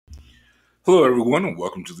Hello, everyone, and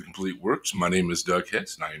welcome to The Complete Works. My name is Doug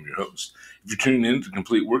Hess, and I am your host. If you're tuning in to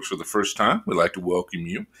Complete Works for the first time, we'd like to welcome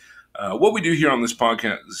you. What we do here on this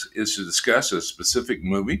podcast is to discuss a specific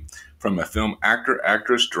movie from a film actor,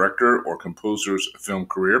 actress, director, or composer's film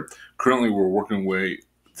career. Currently, we're working way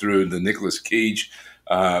through the Nicolas Cage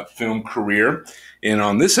film career. And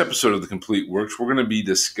on this episode of The Complete Works, we're going to be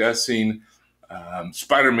discussing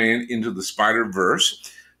Spider-Man Into the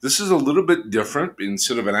Spider-Verse. This is a little bit different.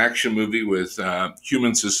 Instead of an action movie with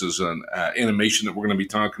humans, this is an animation that we're going to be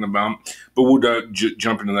talking about. But we'll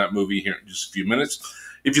jump into that movie here in just a few minutes.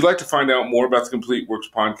 If you'd like to find out more about the Complete Works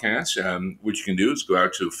podcast, what you can do is go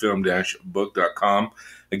out to film-book.com.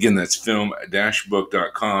 Again, that's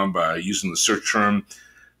film-book.com by using the search term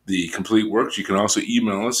The Complete Works. You can also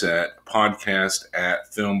email us at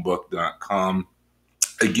podcast@filmbook.com.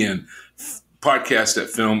 Again,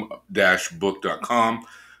 podcast@film-book.com.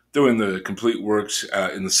 Throw in the Complete Works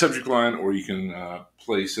in the subject line, or you can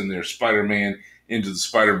place in there Spider-Man Into the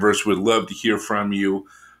Spider-Verse. We'd love to hear from you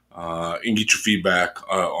and get your feedback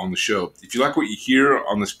on the show. If you like what you hear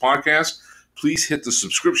on this podcast, please hit the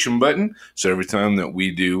subscription button so every time that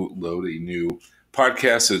we do load a new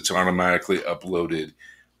podcast, it's automatically uploaded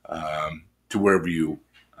to wherever you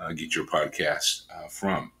get your podcast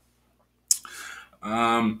from.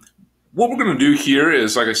 What we're going to do here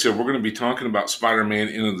is, like I said, we're going to be talking about Spider-Man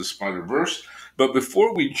Into the Spider-Verse. But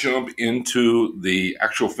before we jump into the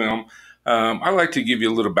actual film, I'd like to give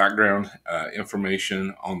you a little background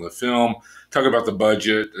information on the film, talk about the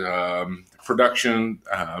budget, production,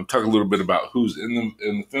 talk a little bit about who's in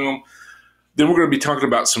the film. Then we're going to be talking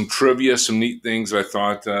about some trivia, some neat things that I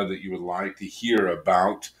thought that you would like to hear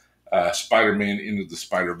about Spider-Man Into the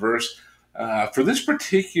Spider-Verse. For this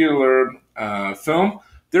particular film,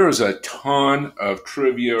 there is a ton of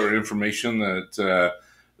trivia or information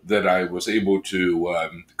that I was able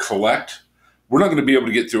to collect. We're not going to be able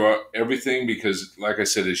to get through everything because, like I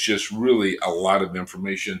said, it's just really a lot of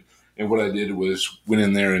information. And what I did was went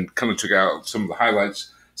in there and kind of took out some of the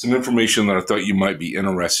highlights, some information that I thought you might be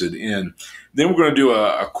interested in. Then we're going to do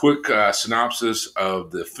a quick synopsis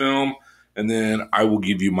of the film, and then I will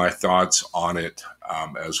give you my thoughts on it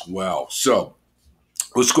as well. So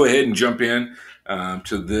let's go ahead and jump in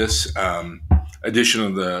to this edition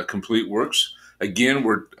of the Complete Works. Again,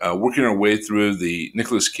 we're working our way through the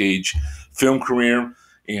Nicolas Cage film career,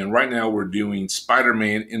 and right now we're doing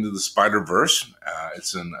Spider-Man Into the Spider-Verse.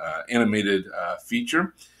 It's an animated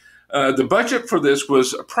feature. The budget for this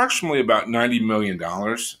was approximately about $90 million.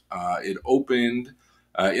 It opened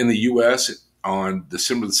in the U.S. on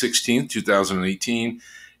December the 16th, 2018,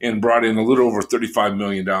 and brought in a little over $35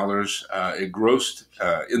 million. It grossed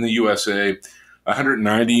in the USA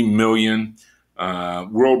 $190 million.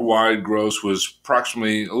 Worldwide gross was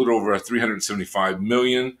approximately a little over $375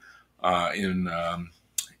 million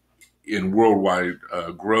in worldwide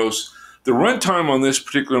gross. The runtime on this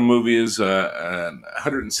particular movie is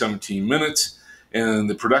 117 minutes, and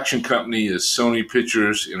the production company is Sony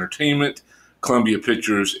Pictures Entertainment, Columbia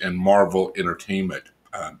Pictures, and Marvel Entertainment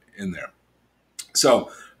in there. So,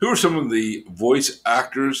 who are some of the voice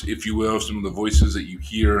actors, if you will, some of the voices that you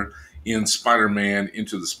hear in Spider-Man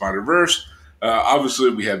Into the Spider-Verse? Obviously,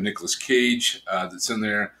 we have Nicolas Cage that's in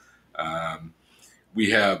there. We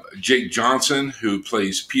have Jake Johnson, who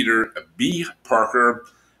plays Peter B. Parker,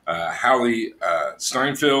 Hallie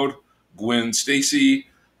Steinfeld, Gwen Stacy,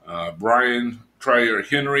 Brian Tyree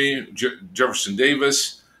Henry, Jefferson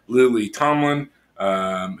Davis, Lily Tomlin,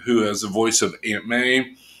 who has the voice of Aunt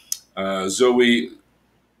May, Zoe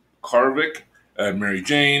Karvik, Mary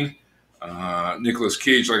Jane. Nicolas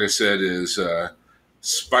Cage, like I said, is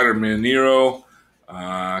Spider-Man Nero.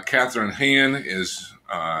 Catherine Hahn is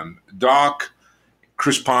Doc.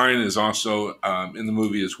 Chris Pine is also in the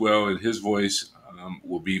movie as well, and his voice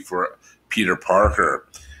will be for Peter Parker.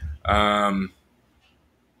 The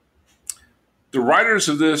writers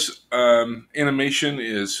of this animation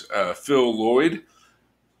is Phil Lord.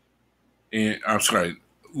 Phil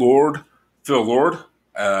Lord.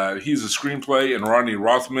 He's a screenplay, and Rodney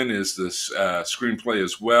Rothman is this screenplay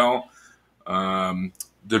as well.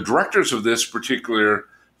 The directors of this particular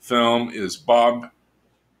film is Bob,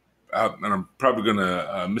 and I'm probably going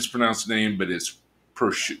to mispronounce the name, but it's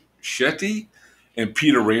Perschetti and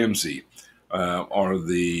Peter Ramsey are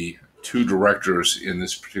the two directors in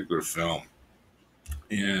this particular film.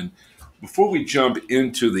 And before we jump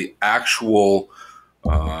into the actual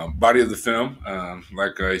body of the film,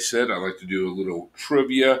 like I said, I like to do a little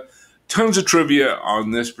trivia. Tons of trivia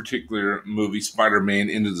on this particular movie, Spider-Man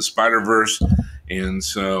Into the Spider-Verse. And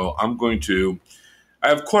so I'm going to I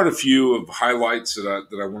have quite a few of highlights that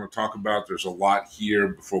I want to talk about. There's a lot here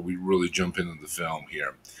before we really jump into the film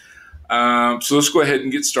here. So let's go ahead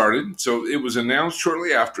and get started. So it was announced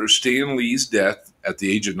shortly after Stan Lee's death at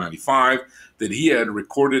the age of 95 that he had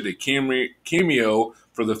recorded a cameo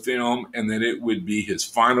for the film and that it would be his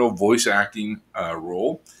final voice acting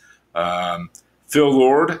role. Phil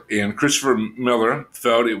Lord and Christopher Miller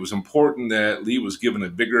felt it was important that Lee was given a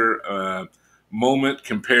bigger moment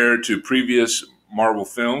compared to previous Marvel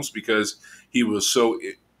films because he was so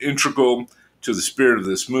integral to the spirit of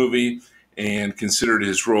this movie and considered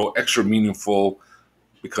his role extra meaningful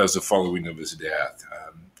because of the following of his death.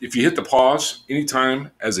 If you hit the pause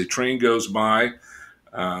anytime as a train goes by,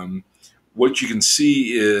 what you can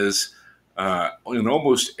see is in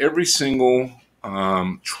almost every single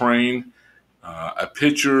train, a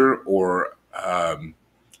picture or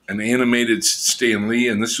an animated Stan Lee,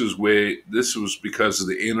 and this was because of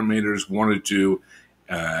the animators wanted to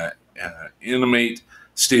animate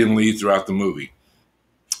Stan Lee throughout the movie.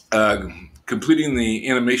 Completing the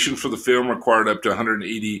animation for the film required up to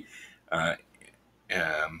 180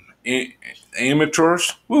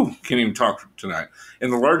 amateurs. Woo, can't even talk tonight.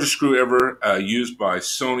 And the largest crew ever used by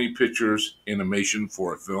Sony Pictures Animation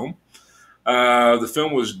for a film. The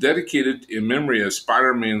film was dedicated in memory of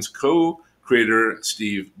Spider-Man's co-creator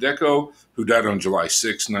Steve Ditko, who died on July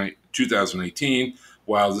 6, 2018,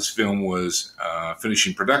 while this film was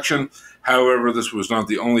finishing production. However, this was not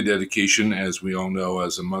the only dedication, as we all know,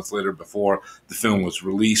 as a month later before the film was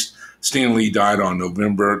released, Stan Lee died on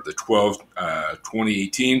November the 12th,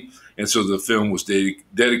 2018, and so the film was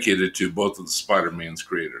dedicated to both of the Spider-Man's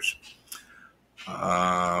creators.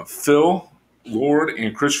 Phil Lord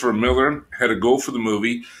and Christopher Miller had a goal for the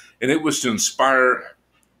movie, and it was to inspire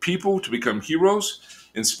people to become heroes,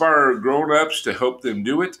 inspire grown-ups to help them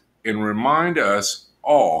do it, and remind us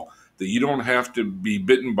all that you don't have to be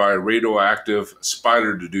bitten by a radioactive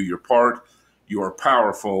spider to do your part. You are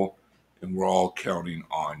powerful, and we're all counting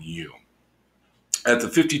on you. At the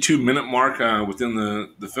 52-minute mark within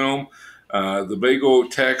the film, the bagel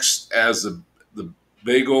text as the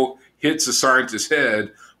bagel hits the scientist's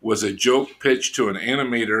head was a joke pitched to an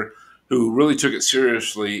animator who really took it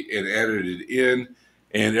seriously and added it in,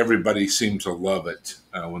 and everybody seemed to love it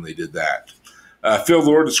when they did that. Phil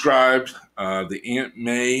Lord described the Aunt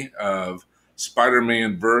May of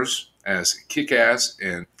Spider-Man verse as kick-ass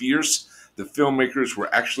and fierce. The filmmakers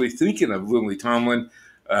were actually thinking of Lily Tomlin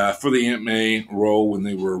for the Aunt May role when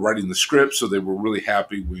they were writing the script, so they were really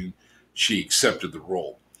happy when she accepted the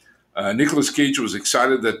role. Nicolas Cage was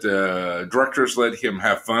excited that the directors let him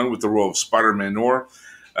have fun with the role of Spider-Man Noir.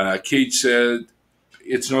 Cage said,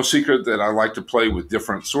 "It's no secret that I like to play with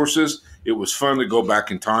different sources. It was fun to go back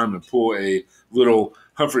in time and pull a little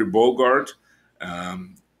Humphrey Bogart."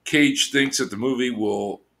 Cage thinks that the movie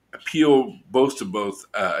will appeal to both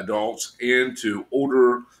adults and to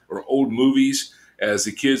older or old movies as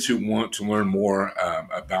the kids who want to learn more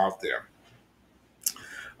about them.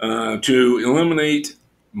 To eliminate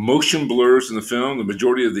motion blurs in the film, the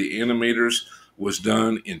majority of the animators was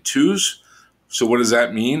done in twos. So what does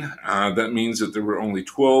that mean? That means that there were only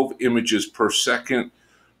 12 images per second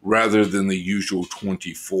rather than the usual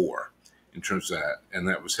 24 in terms of that. And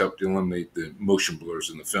that was helped eliminate the motion blurs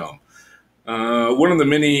in the film. One of the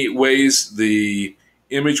many ways the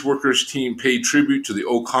Image Workers team paid tribute to the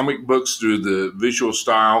old comic books through the visual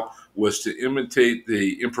style was to imitate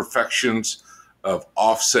the imperfections of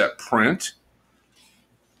offset print.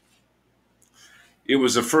 It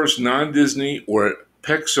was the first non-Disney or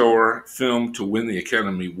Pixar film to win the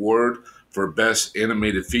Academy Award for Best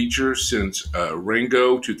Animated Feature since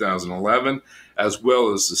Rango 2011, as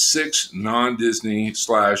well as the sixth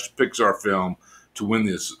non-Disney/Pixar film to win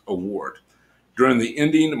this award. During the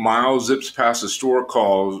ending, Miles zips past a store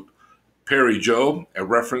called Perry Joe, a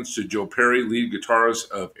reference to Joe Perry, lead guitarist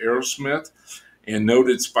of Aerosmith, and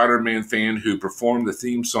noted Spider-Man fan who performed the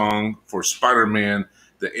theme song for Spider-Man,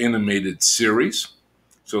 the animated series.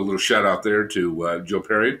 So a little shout out there to Joe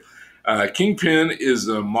Perry. Kingpin is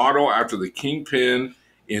the model after the Kingpin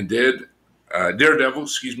in Daredevil,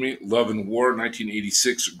 Love and War,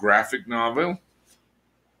 1986 graphic novel.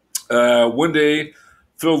 One day,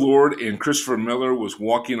 Phil Lord and Christopher Miller was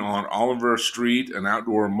walking on Oliver Street, an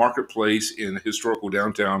outdoor marketplace in historical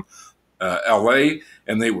downtown LA,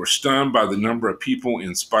 and they were stunned by the number of people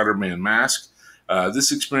in Spider-Man masks.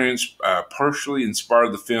 This experience partially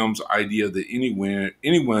inspired the film's idea that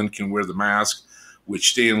anyone can wear the mask,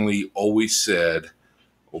 which Stan Lee always said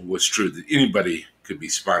was true, that anybody could be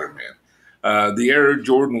Spider-Man. The Air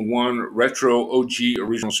Jordan 1 Retro OG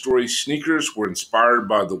Original Story sneakers were inspired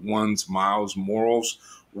by the ones Miles Morales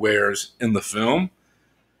wears in the film.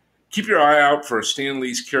 Keep your eye out for Stan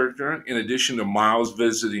Lee's character. In addition to Miles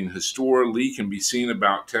visiting his store, Lee can be seen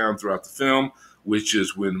about town throughout the film, which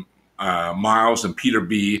is when Miles and Peter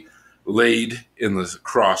B. laid in the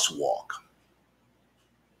crosswalk.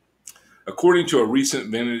 According to a recent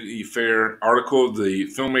Vanity Fair article, the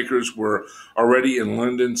filmmakers were already in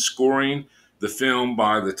London scoring the film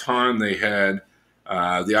by the time they had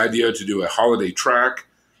the idea to do a holiday track.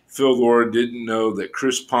 Phil Lord didn't know that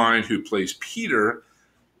Chris Pine, who plays Peter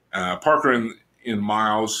Parker in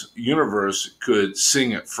Miles' universe, could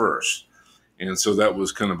sing at first. And so that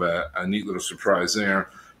was kind of a neat little surprise there.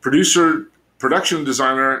 Production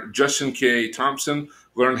designer Justin K. Thompson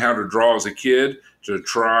learned how to draw as a kid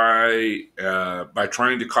by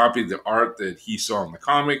trying to copy the art that he saw in the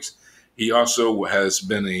comics. He also has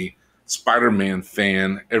been a Spider-Man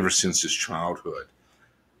fan ever since his childhood.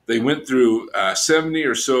 They went through 70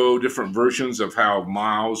 or so different versions of how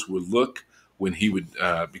Miles would look when he would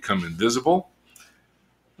become invisible.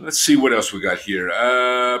 Let's see what else we got here.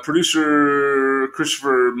 Producer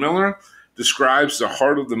Christopher Miller describes the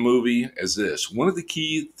heart of the movie as this. One of the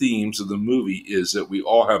key themes of the movie is that we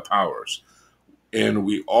all have powers, and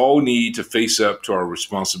we all need to face up to our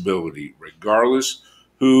responsibility, regardless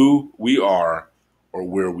who we are or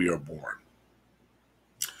where we are born.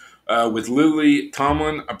 With Lily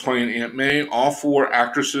Tomlin playing Aunt May, all 4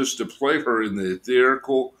 actresses to play her in the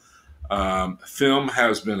theatrical film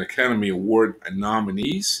has been Academy Award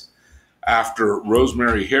nominees. After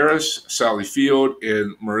Rosemary Harris, Sally Field,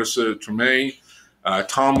 and Marissa Tomei,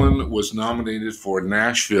 Tomlin was nominated for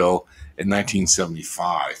Nashville in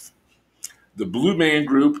 1975. The Blue Man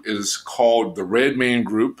Group is called the Red Man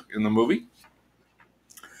Group in the movie.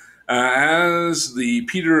 As the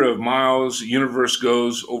Peter of Miles universe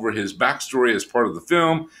goes over his backstory as part of the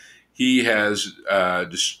film, he has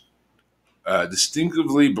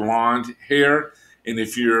distinctively blonde hair, and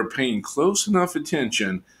if you're paying close enough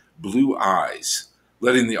attention, blue eyes,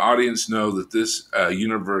 letting the audience know that this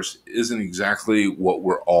universe isn't exactly what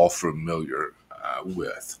we're all familiar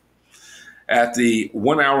with. At the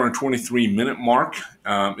 1 hour and 23-minute mark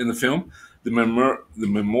in the film, the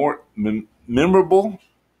memorable,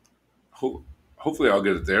 hopefully I'll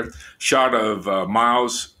get it there, shot of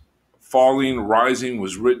Miles falling, rising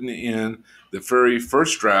was written in the very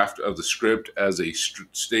first draft of the script as a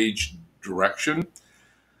stage direction.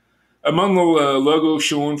 Among the logos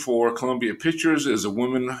shown for Columbia Pictures is a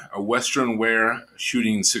woman, a Western wear,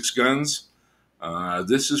 shooting 6 guns.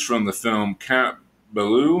 This is from the film Cat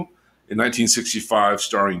Ballou in 1965,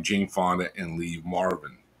 starring Jane Fonda and Lee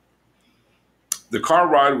Marvin. The car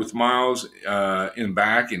ride with Miles in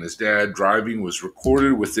back and his dad driving was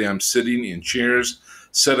recorded with them sitting in chairs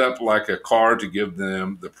set up like a car to give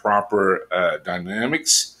them the proper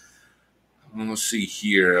dynamics. Let's see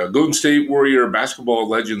here. Golden State Warrior basketball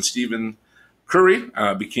legend Stephen Curry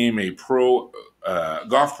became a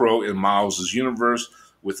golf pro in Miles' universe,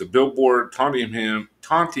 with a billboard taunting him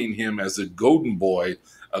as the golden boy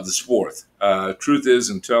of the sport. Truth is,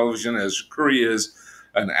 in television, as Curry is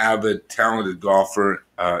an avid, talented golfer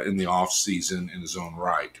in the off-season in his own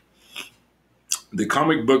right. The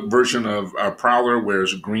comic book version of Prowler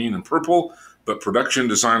wears green and purple, but production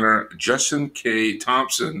designer Justin K.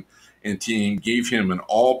 Thompson and team gave him an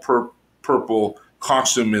all-purple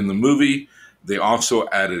costume in the movie. They also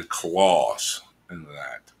added claws into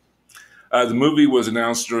that. The movie was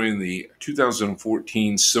announced during the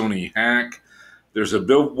 2014 Sony Hack. There's a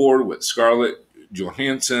billboard with Scarlett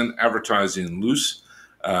Johansson advertising Luce,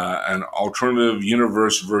 an alternative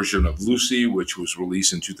universe version of Lucy, which was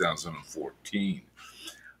released in 2014.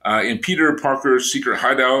 In Peter Parker's secret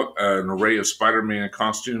hideout, an array of Spider-Man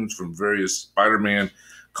costumes from various Spider-Man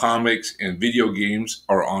comics and video games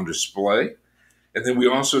are on display. And then we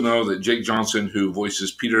also know that Jake Johnson, who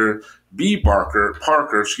voices Peter B. Parker,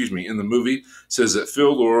 in the movie, says that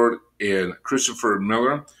Phil Lord and Christopher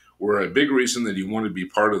Miller were a big reason that he wanted to be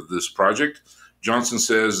part of this project. Johnson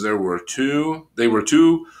says they were two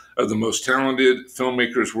of the most talented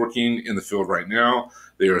filmmakers working in the field right now.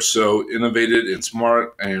 They are so innovative and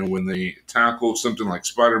smart, and when they tackle something like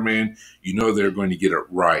Spider-Man, you know they're going to get it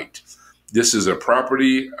right. This is a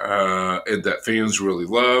property that fans really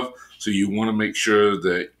love, so you want to make sure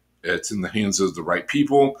that it's in the hands of the right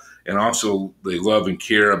people, and also they love and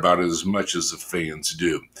care about it as much as the fans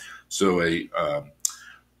do. So a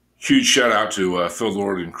huge shout out to Phil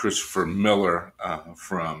Lord and Christopher Miller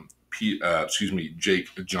from Jake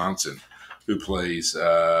Johnson, who plays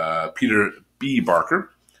Peter B.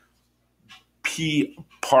 Parker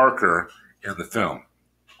in the film.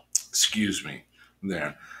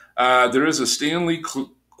 There is a Stan Lee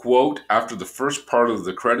Quote, after the first part of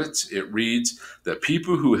the credits, it reads that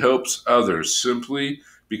people who helps others simply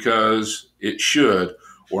because it should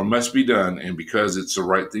or must be done and because it's the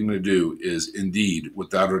right thing to do is indeed,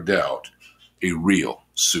 without a doubt, a real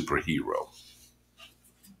superhero.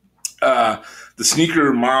 The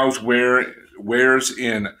sneaker Miles wears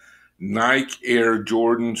in Nike Air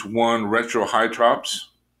Jordans 1 Retro High Tops.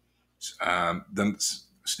 The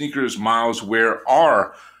sneakers Miles wear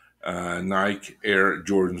are Nike Air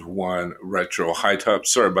Jordans 1 Retro High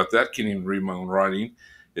Tops. Sorry about that. Can't even read my own writing,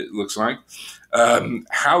 it looks like.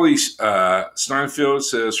 Hallie Steinfeld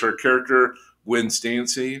says her character, Gwen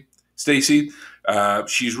Stacy,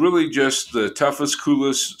 she's really just the toughest,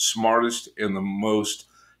 coolest, smartest, and the most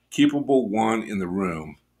capable one in the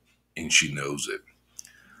room, and she knows it.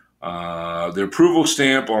 The approval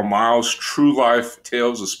stamp on Miles' True Life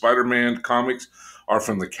Tales of Spider-Man comics are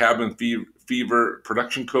from the Cabin Fever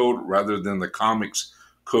production code rather than the Comics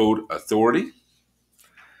Code Authority.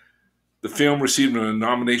 The film received a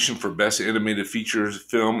nomination for Best Animated Feature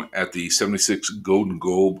Film at the 76 Golden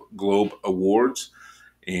Globe Awards.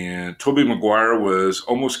 And Tobey Maguire was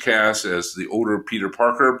almost cast as the older Peter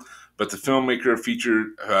Parker, but the filmmaker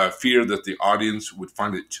feared that the audience would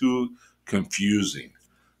find it too confusing.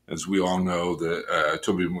 As we all know, that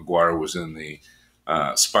Tobey Maguire was in the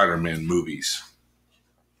Spider-Man movies.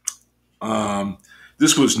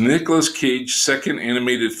 This was Nicolas Cage's second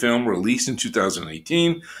animated film released in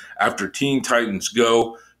 2018 after Teen Titans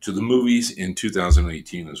Go to the movies in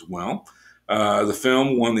 2018 as well. The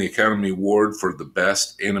film won the Academy Award for the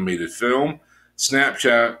Best Animated Film.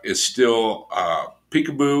 Snapchat is still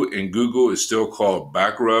Peekaboo, and Google is still called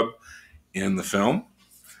Backrub in the film.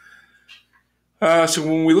 So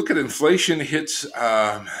when we look at inflation hits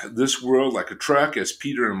this world like a truck, as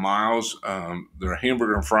Peter and Miles, their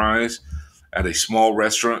hamburger and fries at a small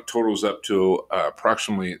restaurant totals up to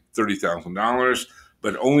approximately $30,000,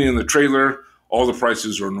 but only in the trailer. All the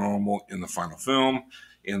prices are normal in the final film.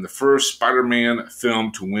 And the first Spider-Man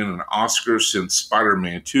film to win an Oscar since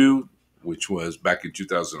Spider-Man 2, which was back in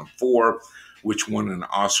 2004, which won an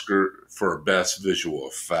Oscar for Best Visual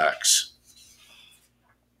Effects.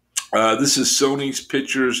 This is Sony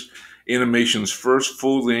Pictures Animation's first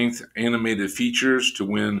full-length animated features to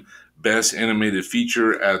win Best Animated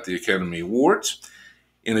Feature at the Academy Awards.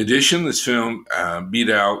 In addition, this film beat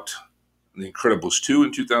out The Incredibles 2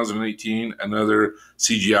 in 2018, another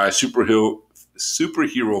CGI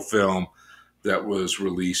superhero film that was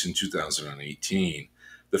released in 2018.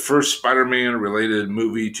 The first Spider-Man related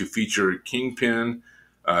movie to feature Kingpin,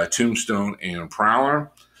 Tombstone, and Prowler.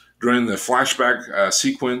 During the flashback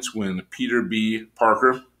sequence when Peter B.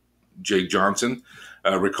 Parker, Jake Johnson,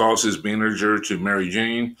 recalls his manager to Mary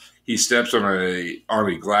Jane, he steps on a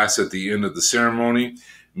glass at the end of the ceremony.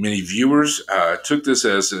 Many viewers took this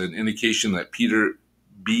as an indication that Peter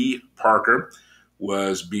B. Parker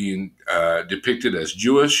was being depicted as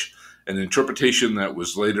Jewish, an interpretation that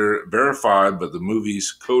was later verified by the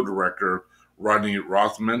movie's co-director Rodney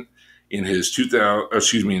Rothman in his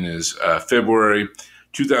February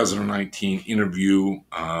 2019 interview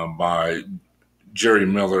by Jerry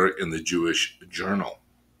Miller in the Jewish Journal.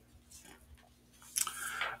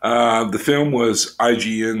 The film was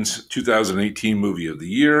IGN's 2018 Movie of the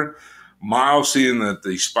Year. Miles, seeing that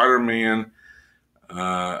the Spider-Man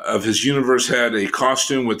of his universe had a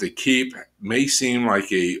costume with a cape, may seem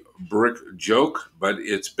like a brick joke, but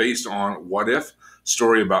it's based on What If,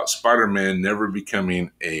 story about Spider-Man never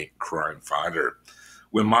becoming a crime fighter.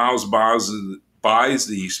 When Miles buys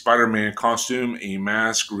the Spider-Man costume, a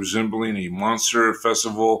mask resembling a monster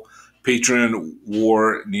festival patron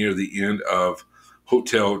wore near the end of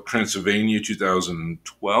Hotel Transylvania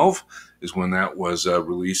 2012 is when that was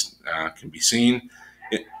released, can be seen.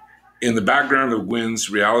 In the background of Gwen's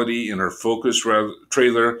reality in her Focus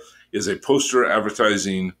trailer is a poster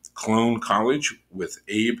advertising Clone College with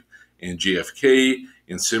Abe and JFK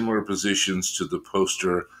in similar positions to the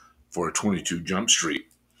poster for 22 Jump Street.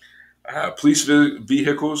 Police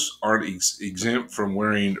vehicles aren't exempt from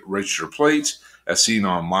wearing register plates, as seen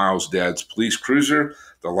on Miles' dad's police cruiser.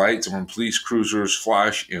 The lights on police cruisers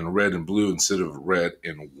flash in red and blue instead of red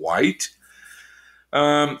and white.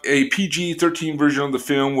 A PG-13 version of the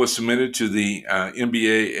film was submitted to the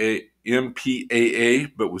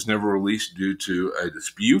MPAA, but was never released due to a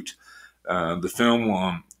dispute. The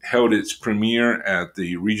film held its premiere at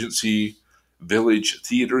the Regency Village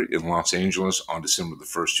Theater in Los Angeles on December the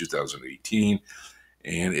 1st, 2018,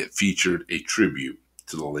 and it featured a tribute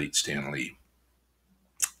to the late Stan Lee.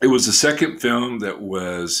 It was the second film that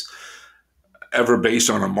was ever based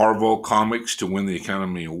on a Marvel Comics to win the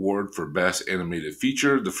Academy Award for Best Animated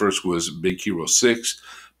Feature. The first was Big Hero 6,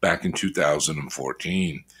 back in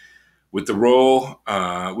 2014. With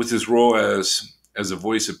his role as the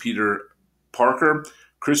voice of Peter Parker,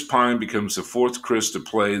 Chris Pine becomes the fourth Chris to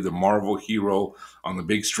play the Marvel hero on the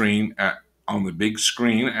big screen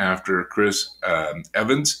after Chris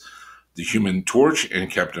Evans, the Human Torch,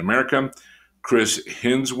 and Captain America, Chris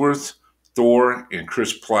Hemsworth, Thor, and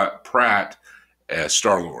Chris Pratt as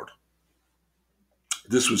Star-Lord.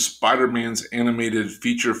 This was Spider-Man's animated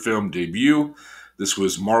feature film debut. This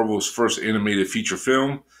was Marvel's first animated feature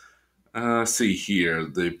film. Let's see here.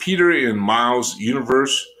 The Peter in Miles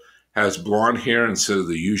universe has blonde hair instead of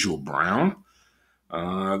the usual brown.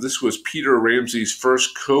 This was Peter Ramsey's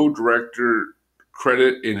first co-director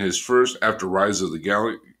credit in his first after Rise of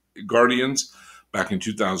the Guardians back in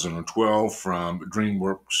 2012 from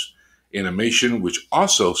DreamWorks Animation, which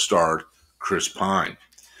also starred Chris Pine.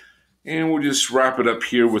 And we'll just wrap it up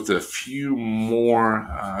here with a few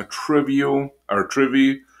more trivial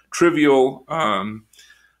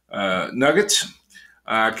nuggets.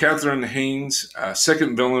 Catherine Haynes'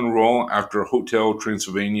 second villain role after Hotel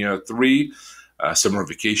Transylvania 3, Summer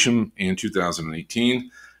Vacation in 2018.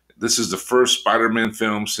 This is the first Spider-Man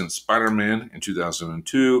film since Spider-Man in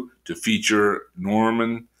 2002 to feature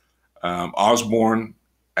Norman Osborn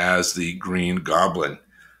as the Green Goblin.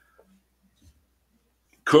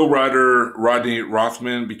 Co-writer Rodney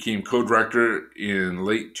Rothman became co-director in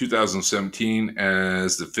late 2017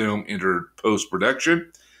 as the film entered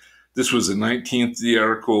post-production. This was the 19th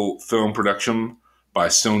theatrical film production by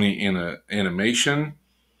Sony Animation.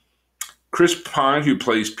 Chris Pine, who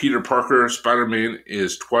plays Peter Parker, Spider-Man,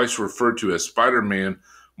 is twice referred to as Spider-Man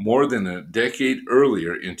more than a decade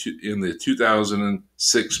earlier in the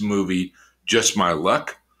 2006 movie Just My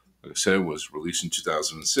Luck. Like I said, it was released in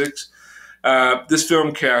 2006. This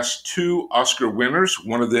film cast 2 Oscar winners.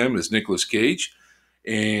 One of them is Nicolas Cage,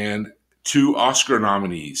 and 2 Oscar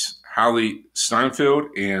nominees, Haley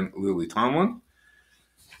Steinfeld and Lily Tomlin.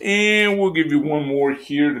 And we'll give you one more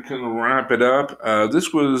here to kind of wrap it up.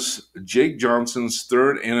 This was Jake Johnson's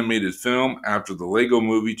third animated film after the Lego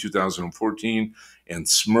Movie 2014 and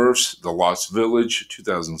Smurfs: The Lost Village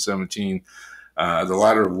 2017, the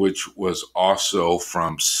latter of which was also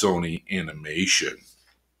from Sony Animation.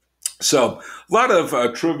 So a lot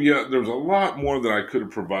of trivia. There's a lot more that I could have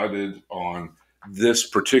provided on this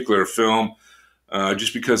particular film.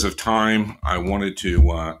 Just because of time, I wanted to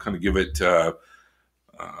kind of give it,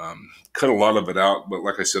 cut a lot of it out. But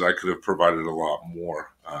like I said, I could have provided a lot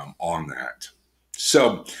more on that.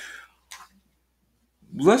 So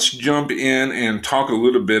let's jump in and talk a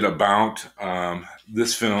little bit about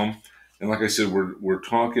this film. And like I said, we're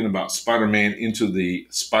talking about Spider-Man Into the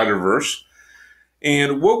Spider-Verse.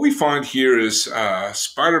 And what we find here is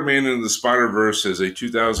Spider-Man Into the Spider-Verse is a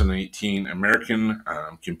 2018 American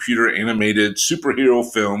computer animated superhero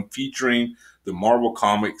film featuring the Marvel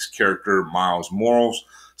Comics character Miles Morales,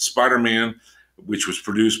 Spider-Man, which was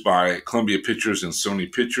produced by Columbia Pictures and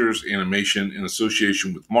Sony Pictures Animation in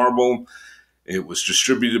association with Marvel. It was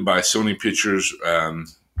distributed by Sony Pictures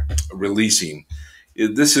Releasing.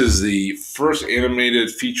 This is the first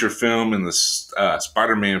animated feature film in the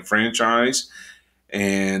Spider-Man franchise,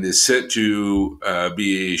 and is set to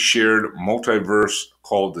be a shared multiverse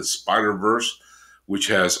called the Spider-Verse, which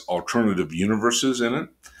has alternative universes in it.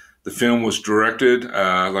 The film was directed,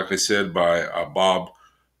 like I said, by Bob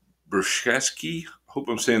Bershesky, hope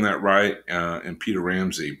I'm saying that right, and Peter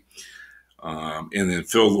Ramsey. And then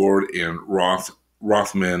Phil Lord and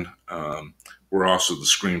Rothman were also the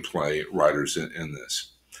screenplay writers in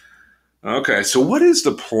this. Okay, so what is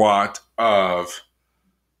the plot of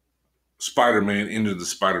Spider-Man Into the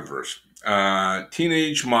Spider-Verse?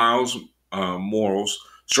 Teenage Miles Morales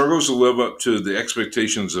struggles to live up to the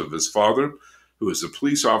expectations of his father, who is a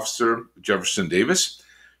police officer, Jefferson Davis,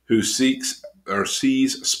 who sees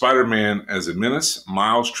Spider-Man as a menace.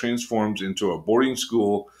 Miles transforms into a boarding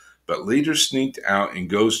school, but later sneaked out and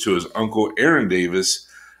goes to his uncle Aaron Davis'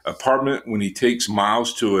 apartment when he takes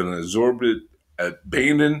Miles to an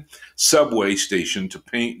abandoned subway station to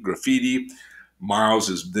paint graffiti. Miles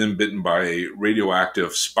is then bitten by a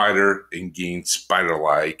radioactive spider and gains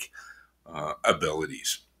spider-like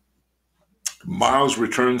abilities. Miles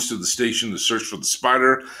returns to the station to search for the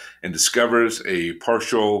spider and discovers a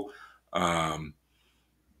partial I'm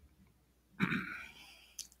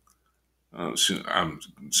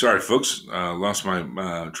sorry, folks. Lost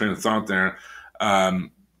my train of thought there.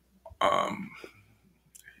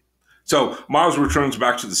 So Miles returns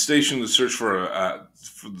back to the station to search for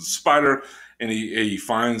the spider, and he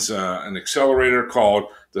finds an accelerator called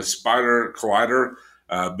the Spider Collider,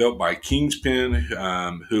 built by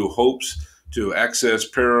Kingspin, who hopes to access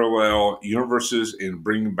parallel universes and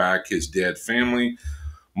bring back his dead family.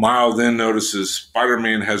 Miles then notices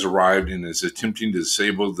Spider-Man has arrived and is attempting to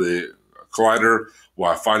disable the collider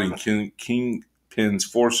while fighting Kingpin's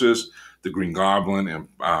forces, the Green Goblin, and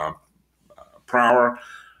Prowler.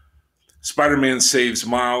 Spider-Man saves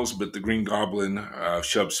Miles, but the Green Goblin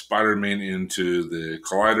shoves Spider-Man into the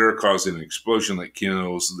collider, causing an explosion that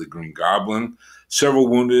kills the Green Goblin. Several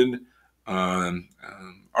wounded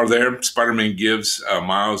are there. Spider-Man gives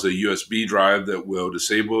Miles a USB drive that will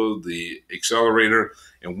disable the accelerator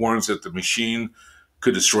and warns that the machine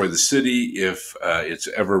could destroy the city if it's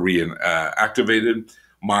ever reactivated.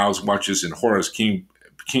 Miles watches in horror as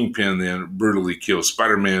Kingpin then brutally kills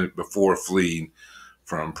Spider-Man before fleeing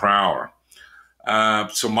from Prowler.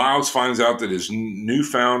 So Miles finds out that his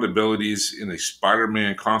newfound abilities in a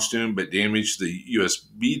Spider-Man costume but damaged the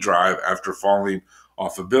USB drive after falling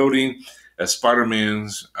off a building. At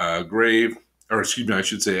Spider-Man's grave, or excuse me, I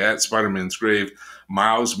should say at Spider-Man's grave,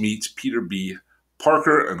 Miles meets Peter B.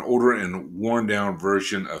 Parker, an older and worn-down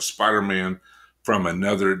version of Spider-Man from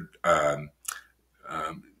another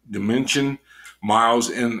dimension. Miles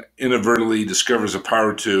inadvertently discovers a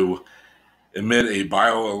power to emit a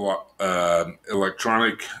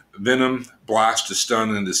bioelectronic venom blast to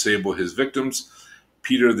stun and disable his victims.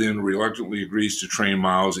 Peter then reluctantly agrees to train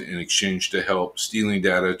Miles in exchange to help stealing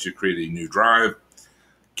data to create a new drive.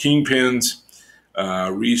 Kingpin's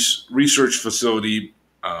research facility,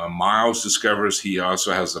 Miles discovers he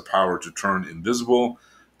also has the power to turn invisible.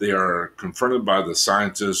 They are confronted by the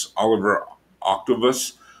scientist Oliver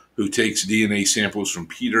Octavus, who takes DNA samples from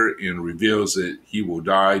Peter and reveals that he will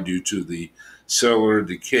die due to the cellular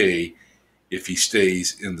decay if he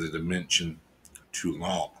stays in the dimension too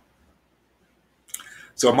long.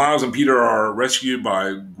 So Miles and Peter are rescued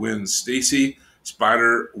by Gwen Stacy,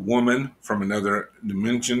 Spider-Woman from another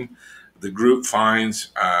dimension. The group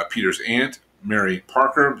finds Peter's aunt, Mary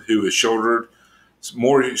Parker, who has shouldered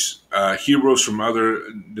more heroes from other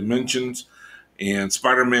dimensions, and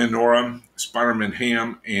Spider-Man Nora, Spider-Man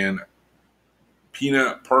Ham, and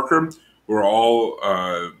Peanut Parker, who are all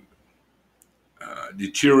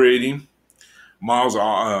deteriorating. Miles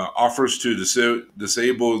offers to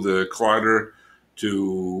disable the collider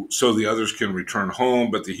so the others can return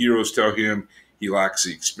home, but the heroes tell him he lacks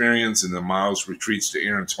the experience, and then Miles retreats to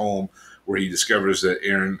Aaron's home, where he discovers that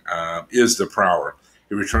Aaron is the Prowler.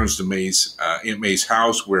 He returns to Aunt May's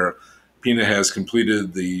house, where Peanut has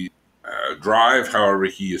completed the drive. However,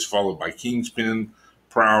 he is followed by Kingpin,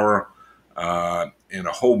 Prowler, and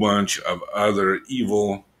a whole bunch of other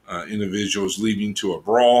evil individuals, leading to a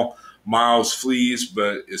brawl. Miles flees,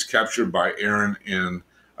 but is captured by Aaron and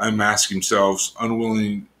unmasks himself.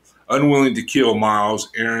 Unwilling to kill Miles,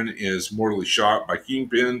 Aaron is mortally shot by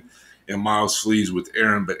Kingpin, and Miles flees with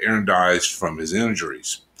Aaron, but Aaron dies from his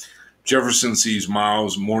injuries. Jefferson sees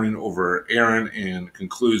Miles mourning over Aaron and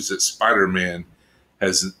concludes that Spider-Man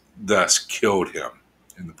has thus killed him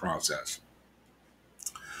in the process.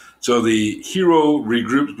 So the hero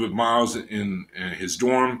regroups with Miles in his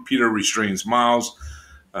dorm. Peter restrains Miles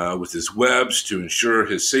with his webs to ensure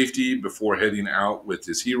his safety before heading out with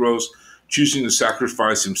his heroes, choosing to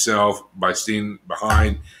sacrifice himself by staying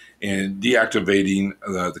behind and deactivating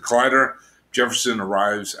the collider. Jefferson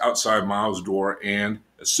arrives outside Miles' door and,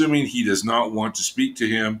 assuming he does not want to speak to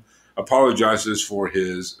him, apologizes for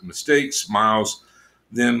his mistakes. Miles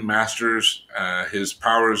then masters his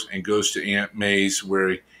powers and goes to Aunt May's,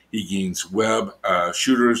 where he gains web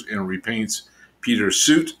shooters and repaints Peter's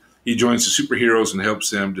suit. He joins the superheroes and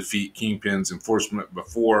helps them defeat Kingpin's enforcement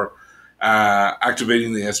before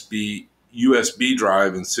activating the USB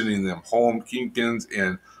drive and sending them home. Kingpin's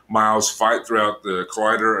and Miles fight throughout the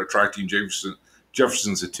collider, attracting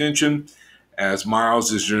Jefferson's attention. As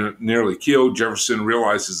Miles is nearly killed, Jefferson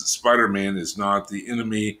realizes that Spider-Man is not the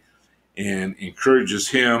enemy and encourages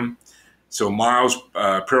him. So Miles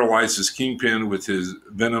paralyzes Kingpin with his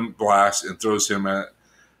venom blast and throws him at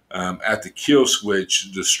the kill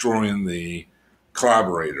switch, destroying the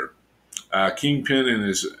collaborator. Kingpin and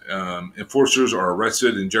his enforcers are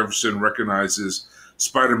arrested, and Jefferson recognizes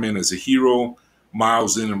Spider-Man as a hero.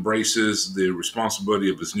 Miles then embraces the responsibility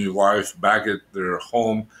of his new life. Back at their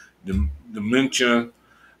home, Dementia,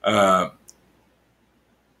 the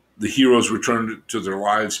heroes return to their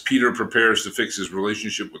lives. Peter prepares to fix his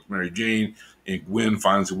relationship with Mary Jane, and Gwen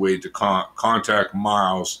finds a way to contact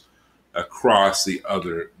Miles across the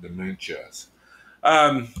other dementias.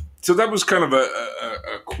 So that was kind of a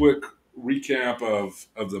quick recap of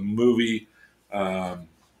the movie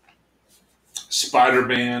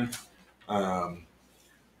Spider-Man.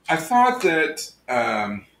 I thought that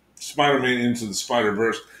Spider-Man Into the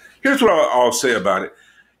Spider-Verse Here's what I'll say about it.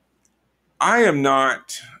 I am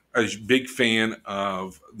not a big fan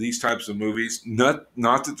of these types of movies. Not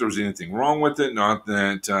that there's anything wrong with it. Not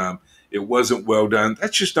that it wasn't well done.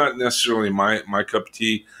 That's just not necessarily my cup of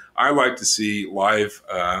tea. I like to see live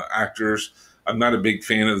actors. I'm not a big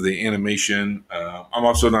fan of the animation. I'm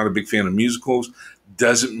also not a big fan of musicals.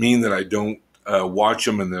 Doesn't mean that I don't watch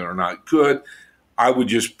them and they're not good. I would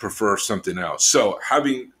just prefer something else. So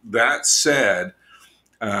having that said,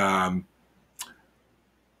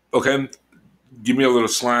 okay, give me a little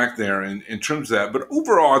slack there in terms of that. But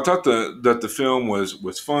overall, I thought that the film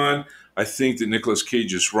was fun. I think that Nicolas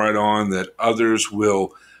Cage is right on, that others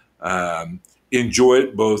will enjoy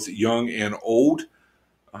it, both young and old,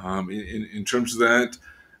 in terms of that.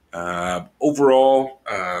 Overall,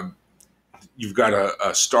 you've got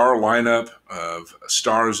a star lineup of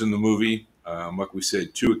stars in the movie. Like we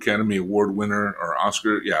said, 2 Academy Award winner or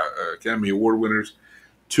Academy Award winners,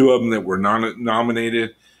 2 of them that were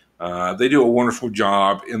nominated. They do a wonderful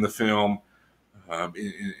job in the film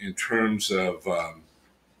in terms of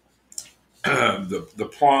the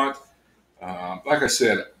plot. Like I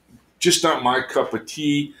said, just not my cup of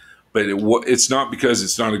tea, but it's not because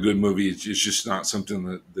it's not a good movie. It's just not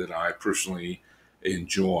something that I personally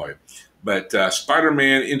enjoy. But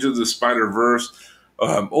Spider-Man Into the Spider-Verse,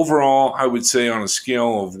 overall, I would say on a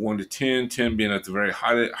scale of 1 to 10, 10 being at the very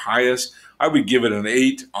highest, I would give it an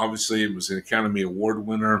 8. Obviously, it was an Academy Award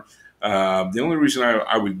winner. The only reason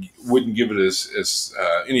I wouldn't give it as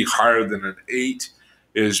any higher than an 8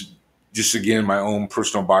 is just, again, my own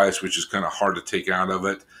personal bias, which is kind of hard to take out of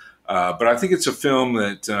it. But I think it's a film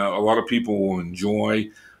that a lot of people will enjoy,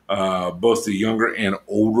 both the younger and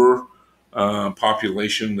older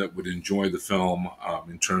population that would enjoy the film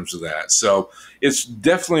in terms of that. So it's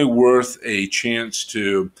definitely worth a chance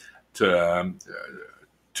to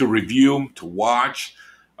review, to watch.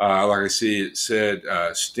 Like I said,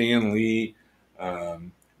 Stan Lee,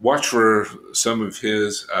 watch for some of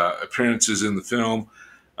his appearances in the film.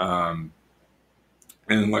 And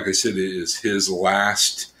like I said, it is his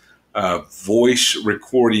last voice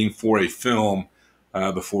recording for a film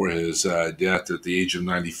before his death at the age of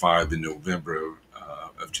 95 in November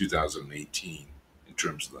of 2018 in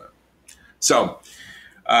terms of that. So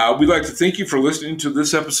we'd like to thank you for listening to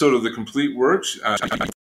this episode of The Complete Works.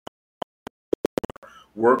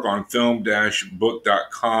 Work on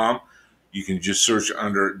film-book.com. You can just search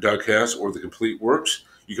under Doug Hess or The Complete Works.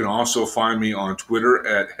 You can also find me on Twitter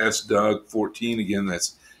at HessDoug14. Again,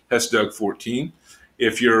 that's HessDoug14.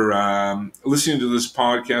 If you're listening to this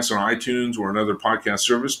podcast on iTunes or another podcast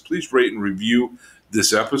service, please rate and review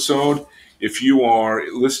this episode. If you are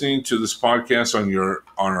listening to this podcast on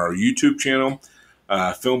our YouTube channel,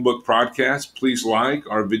 FilmBook Podcast, please like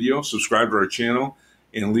our video, subscribe to our channel,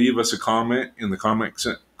 and leave us a comment in the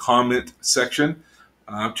comment section.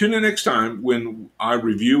 Tune in next time when I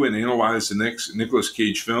review and analyze the next Nicolas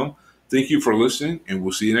Cage film. Thank you for listening, and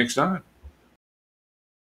we'll see you next time.